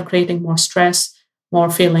 instead of creating more stress, more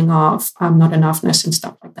feeling of not enoughness and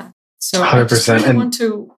stuff like that. So 100%. I want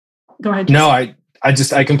to go ahead. No, I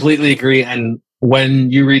completely agree. And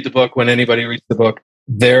when you read the book, when anybody reads the book,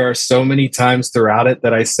 there are so many times throughout it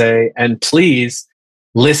that I say, and please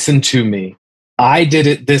listen to me. I did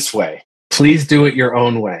it this way. Please do it your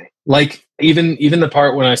own way. Like even the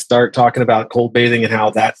part when I start talking about cold bathing and how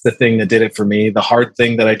that's the thing that did it for me, the hard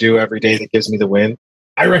thing that I do every day that gives me the win.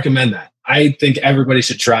 I recommend that. I think everybody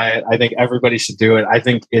should try it. I think everybody should do it. I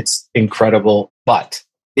think it's incredible. But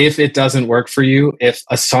if it doesn't work for you, if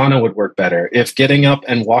a sauna would work better, if getting up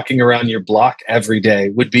and walking around your block every day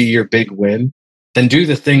would be your big win, then do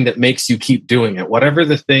the thing that makes you keep doing it. Whatever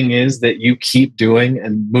the thing is that you keep doing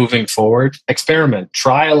and moving forward, experiment,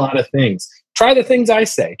 try a lot of things. Try the things I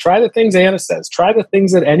say, try the things Anna says, try the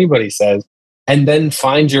things that anybody says, and then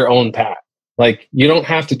find your own path. Like, you don't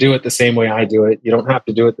have to do it the same way I do it. You don't have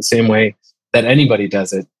to do it the same way that anybody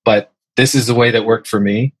does it. But this is the way that worked for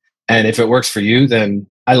me. And if it works for you, then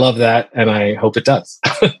I love that. And I hope it does.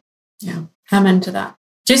 Yeah, I'm into that.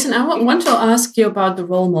 Jason, I want to ask you about the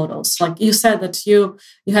role models. Like you said that you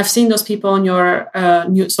have seen those people on your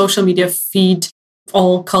new social media feed,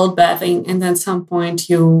 all cold bathing, and then at some point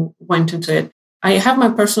you went into it. I have my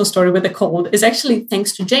personal story with the cold is actually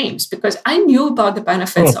thanks to James, because I knew about the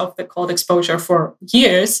benefits of the cold exposure for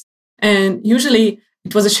years. And usually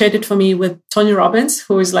it was associated for me with Tony Robbins,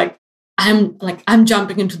 who is like, I'm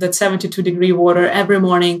jumping into that 72-degree water every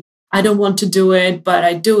morning. I don't want to do it, but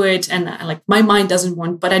I do it. And my mind doesn't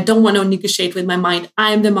want, but I don't want to negotiate with my mind.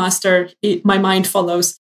 I am the master. My mind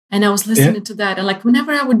follows. And I was listening to that. And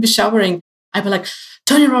whenever I would be showering, I'd be like,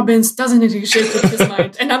 Tony Robbins doesn't negotiate with his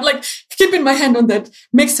mind. And I'm keeping my hand on that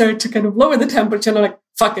mixer to kind of lower the temperature. And I'm like,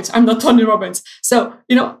 fuck it, I'm not Tony Robbins. So,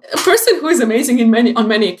 a person who is amazing on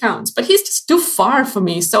many accounts, but he's just too far for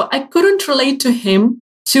me. So I couldn't relate to him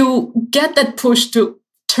to get that push to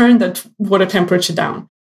turn that water temperature down.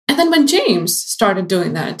 And then when James started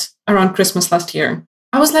doing that around Christmas last year,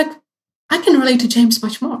 I was like, I can relate to James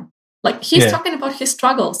much more. He's talking about his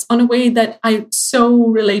struggles on a way that I so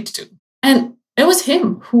relate to. And it was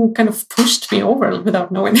him who kind of pushed me over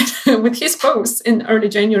without knowing it with his posts in early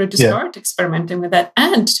January to start experimenting with that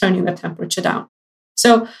and turning the temperature down.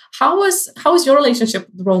 So how was your relationship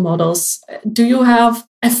with role models? Do you have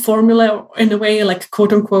a formula in a way,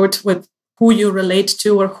 quote unquote, with who you relate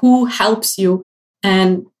to or who helps you,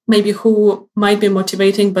 and maybe who might be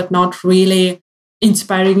motivating but not really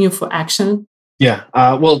inspiring you for action? Yeah.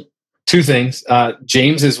 Well, two things.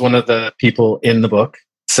 James is one of the people in the book.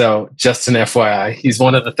 So just an FYI, he's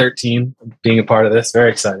one of the 13 being a part of this. Very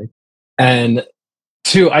exciting. And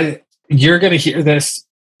two, you're going to hear this.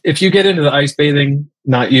 If you get into the ice bathing,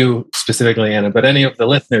 not you specifically, Anna, but any of the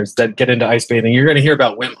listeners that get into ice bathing, you're going to hear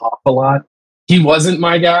about Wim Hof a lot. He wasn't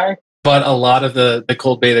my guy, but a lot of the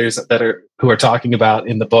cold bathers who are talking about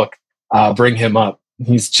in the book bring him up.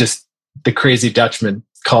 He's just the crazy Dutchman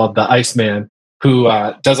called the Iceman, who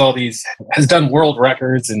has done world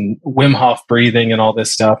records and Wim Hof breathing and all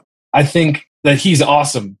this stuff. I think that he's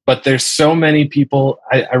awesome, but there's so many people.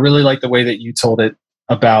 I really like the way that you told it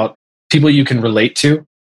about people you can relate to.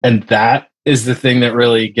 And that is the thing that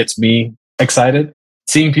really gets me excited.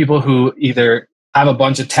 Seeing people who either have a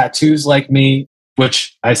bunch of tattoos like me,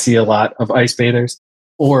 which I see a lot of ice bathers,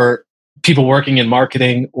 or people working in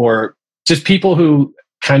marketing, or just people who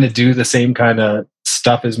kind of do the same kind of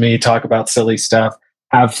stuff as me, talk about silly stuff,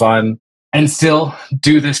 have fun, and still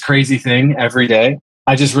do this crazy thing every day.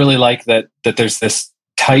 I just really like that there's this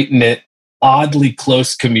tight-knit, oddly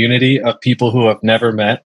close community of people who have never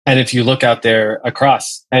met. And if you look out there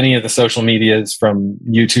across any of the social medias from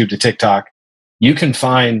YouTube to TikTok, you can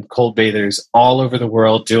find cold bathers all over the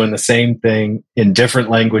world doing the same thing in different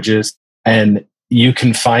languages. And you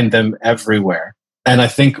can find them everywhere. And I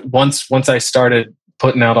think once I started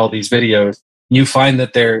putting out all these videos, you find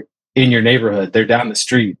that they're in your neighborhood, they're down the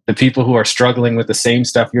street. The people who are struggling with the same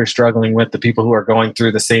stuff you're struggling with, the people who are going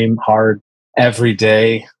through the same hard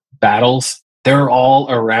everyday battles, they're all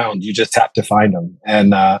around. You just have to find them.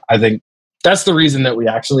 And I think that's the reason that we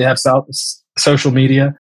actually have social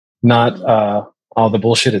media, not all the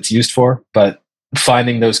bullshit it's used for, but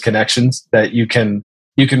finding those connections that you can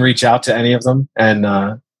reach out to any of them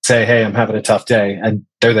and say, hey, I'm having a tough day, and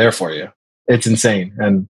they're there for you. It's insane.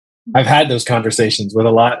 And I've had those conversations with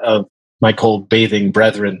a lot of my cold bathing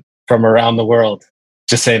brethren from around the world,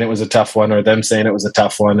 just saying it was a tough one, or them saying it was a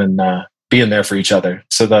tough one, and being there for each other.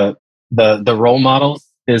 So the role model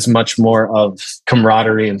is much more of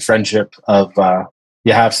camaraderie and friendship. Of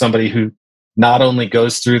you have somebody who not only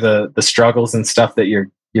goes through the struggles and stuff that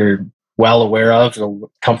you're well aware of, or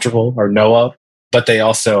comfortable or know of, but they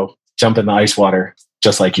also jump in the ice water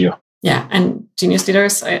just like you. Yeah, and Genius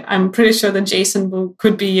Leaders, I'm pretty sure that Jason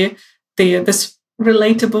could be this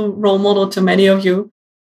relatable role model to many of you.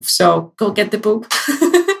 So go get the book.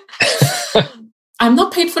 I'm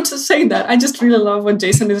not paid for to say that. I just really love what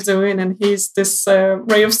Jason is doing, and he's this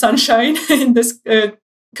ray of sunshine in this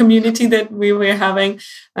community that we were having,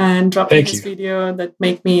 and dropping this video that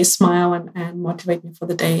make me smile and motivate me for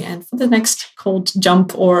the day and for the next cold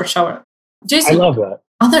jump or shower. Jason, I love that.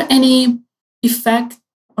 Are there any effect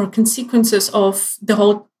or consequences of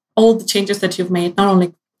all the changes that you've made, not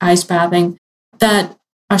only ice bathing, that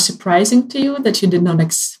are surprising to you, that you did not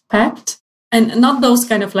expect? And not those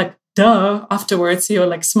kind of like, duh, afterwards, you're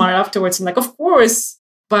like smart afterwards and like, of course,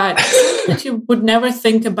 but that you would never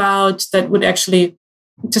think about, that would actually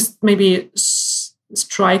just maybe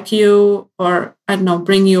strike you, or I don't know,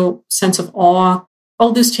 bring you sense of awe.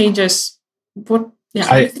 All these changes,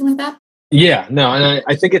 anything like that? Yeah, no, and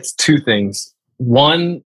I think it's two things.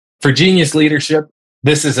 One, for genius leadership,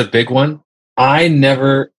 this is a big one. I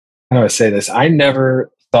never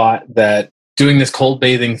thought that doing this cold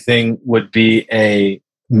bathing thing would be a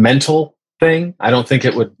mental thing. I don't think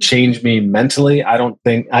it would change me mentally. I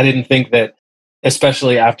didn't think that,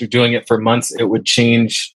 especially after doing it for months, it would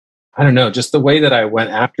change, I don't know, just the way that I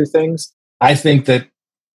went after things. I think that,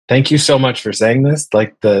 thank you so much for saying this,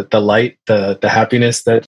 like the light, the happiness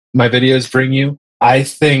that my videos bring you. I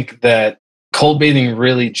think that cold bathing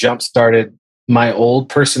really jump-started my old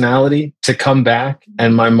personality to come back,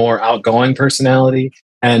 and my more outgoing personality,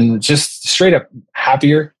 and just straight up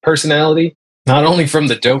happier personality, not only from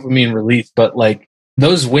the dopamine relief, but like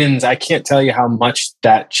those wins. I can't tell you how much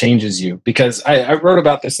that changes you, because I wrote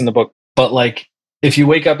about this in the book, but like if you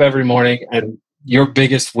wake up every morning and your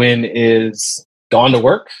biggest win is gone to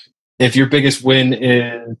work, if your biggest win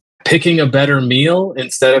is picking a better meal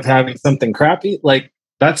instead of having something crappy, like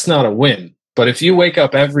that's not a win. But if you wake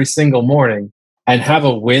up every single morning and have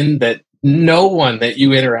a win that no one that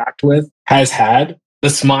you interact with has had, the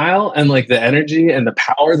smile and like the energy and the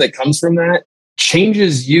power that comes from that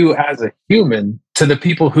changes you as a human to the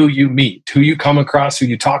people who you meet, who you come across, who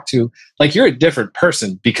you talk to. Like you're a different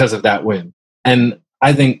person because of that win. And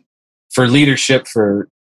I think for leadership, for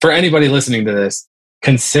anybody listening to this,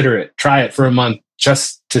 consider it, try it for a month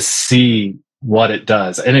just to see what it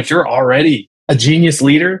does. And if you're already a genius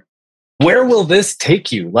leader, where will this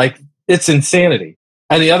take you? Like, it's insanity.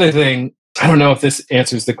 And the other thing, I don't know if this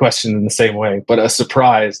answers the question in the same way, but a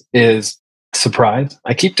surprise is surprise.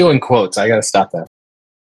 I keep doing quotes. I got to stop that.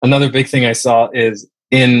 Another big thing I saw is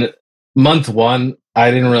in month 1,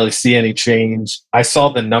 I didn't really see any change. I saw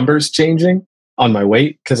the numbers changing on my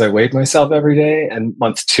weight because I weighed myself every day, and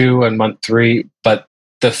month 2 and month 3. But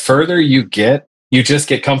the further you get, you just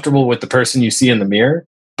get comfortable with the person you see in the mirror.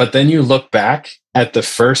 But then you look back at the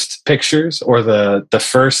first pictures, or the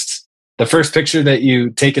first picture that you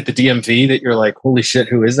take at the DMV that you're like, holy shit,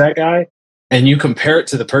 who is that guy? And you compare it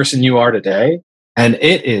to the person you are today, and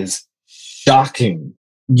it is shocking.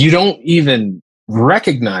 You don't even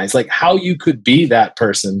recognize like how you could be that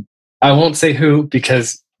person. I won't say who,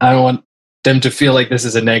 because I don't want them to feel like this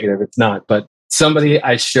is a negative. It's not. But somebody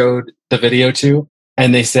I showed the video to,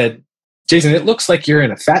 and they said, Jason, it looks like you're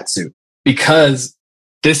in a fat suit, because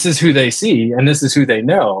this is who they see and this is who they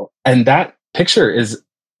know. And that picture is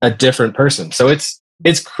a different person. So it's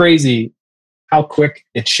crazy how quick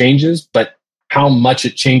it changes, but how much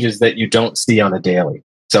it changes that you don't see on a daily.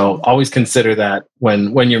 So always consider that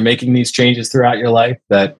when you're making these changes throughout your life,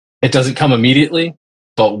 that it doesn't come immediately,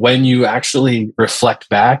 but when you actually reflect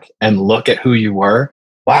back and look at who you were,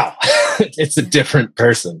 wow, it's a different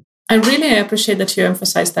person. I really appreciate that you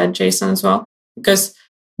emphasize that, Jason, as well, because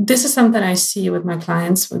this is something I see with my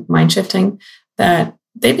clients with mind shifting, that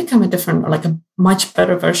they become a different, like a much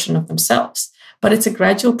better version of themselves. But it's a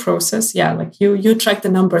gradual process. Yeah, like you track the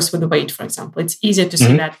numbers with the weight, for example. It's easier to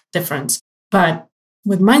see that difference. But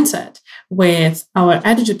with mindset, with our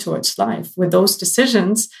attitude towards life, with those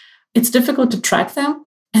decisions, it's difficult to track them.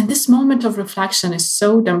 And this moment of reflection is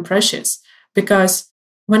so damn precious, because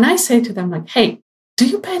when I say to them, like, hey, do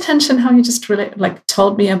you pay attention how you just really like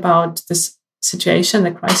told me about this situation,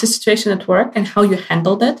 the crisis situation at work, and how you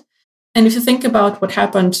handled it? And if you think about what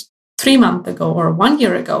happened 3 months ago or 1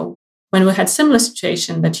 year ago, when we had similar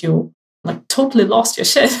situation that you like totally lost your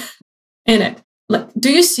shit in it, like,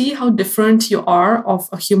 do you see how different you are of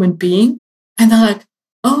a human being? And they're like,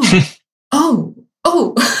 oh.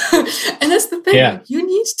 And that's the thing. Yeah. You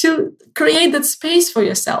need to create that space for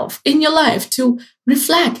yourself in your life to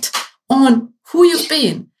reflect on who you've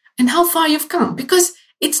been and how far you've come, because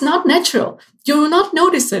it's not natural. You will not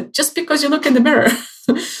notice it just because you look in the mirror,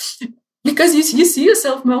 because you see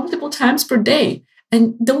yourself multiple times per day.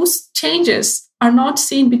 And those changes are not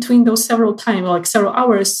seen between those several times, like several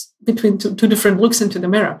hours between two different looks into the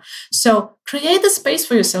mirror. So create the space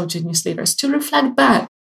for yourself, genius leaders, to reflect back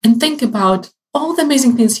and think about all the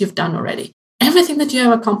amazing things you've done already, everything that you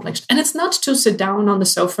have accomplished. And it's not to sit down on the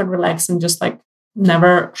sofa and relax and just like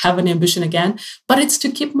never have an ambition again, but it's to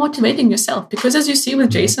keep motivating yourself. Because as you see with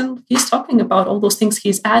Jason, he's talking about all those things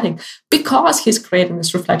he's adding because he's creating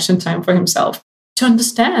this reflection time for himself to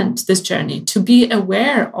understand this journey, to be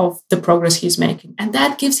aware of the progress he's making. And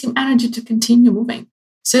that gives him energy to continue moving.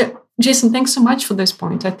 So Jason, thanks so much for this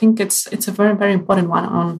point. I think it's a very, very important one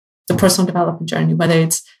on the personal development journey, whether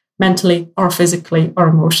it's mentally or physically or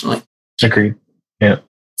emotionally. Agreed. Yeah.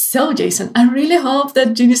 So Jason, I really hope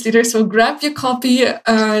that Genius Leaders will grab your copy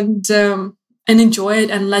and enjoy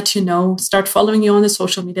it and let you know. Start following you on the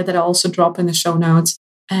social media that I'll also drop in the show notes.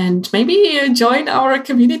 And maybe join our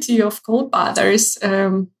community of cold bathers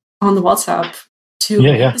on the WhatsApp to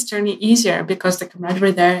make this journey easier, because the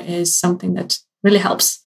camaraderie there is something that really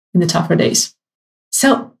helps in the tougher days.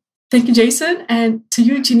 So thank you, Jason. And to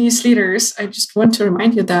you, Genius Leaders, I just want to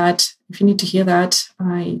remind you that if you need to hear that,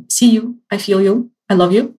 I see you, I feel you, I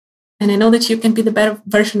love you. And I know that you can be the better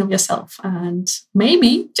version of yourself. And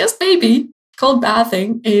maybe, just maybe, cold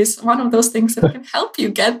bathing is one of those things that can help you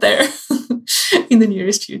get there in the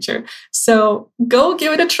nearest future. So go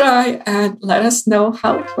give it a try and let us know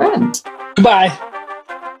how it went. Goodbye.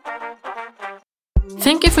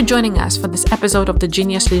 Thank you for joining us for this episode of the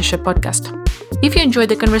Genius Leadership Podcast. If you enjoyed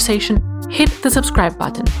the conversation, hit the subscribe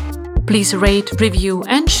button. Please rate, review,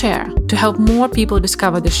 and share to help more people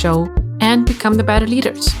discover the show and become the better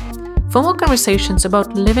leaders. For more conversations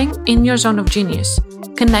about living in your zone of genius,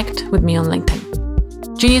 connect with me on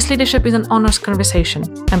LinkedIn. Genius Leadership is an honest conversation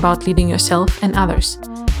about leading yourself and others,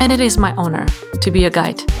 and it is my honor to be a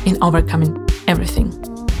guide in overcoming everything.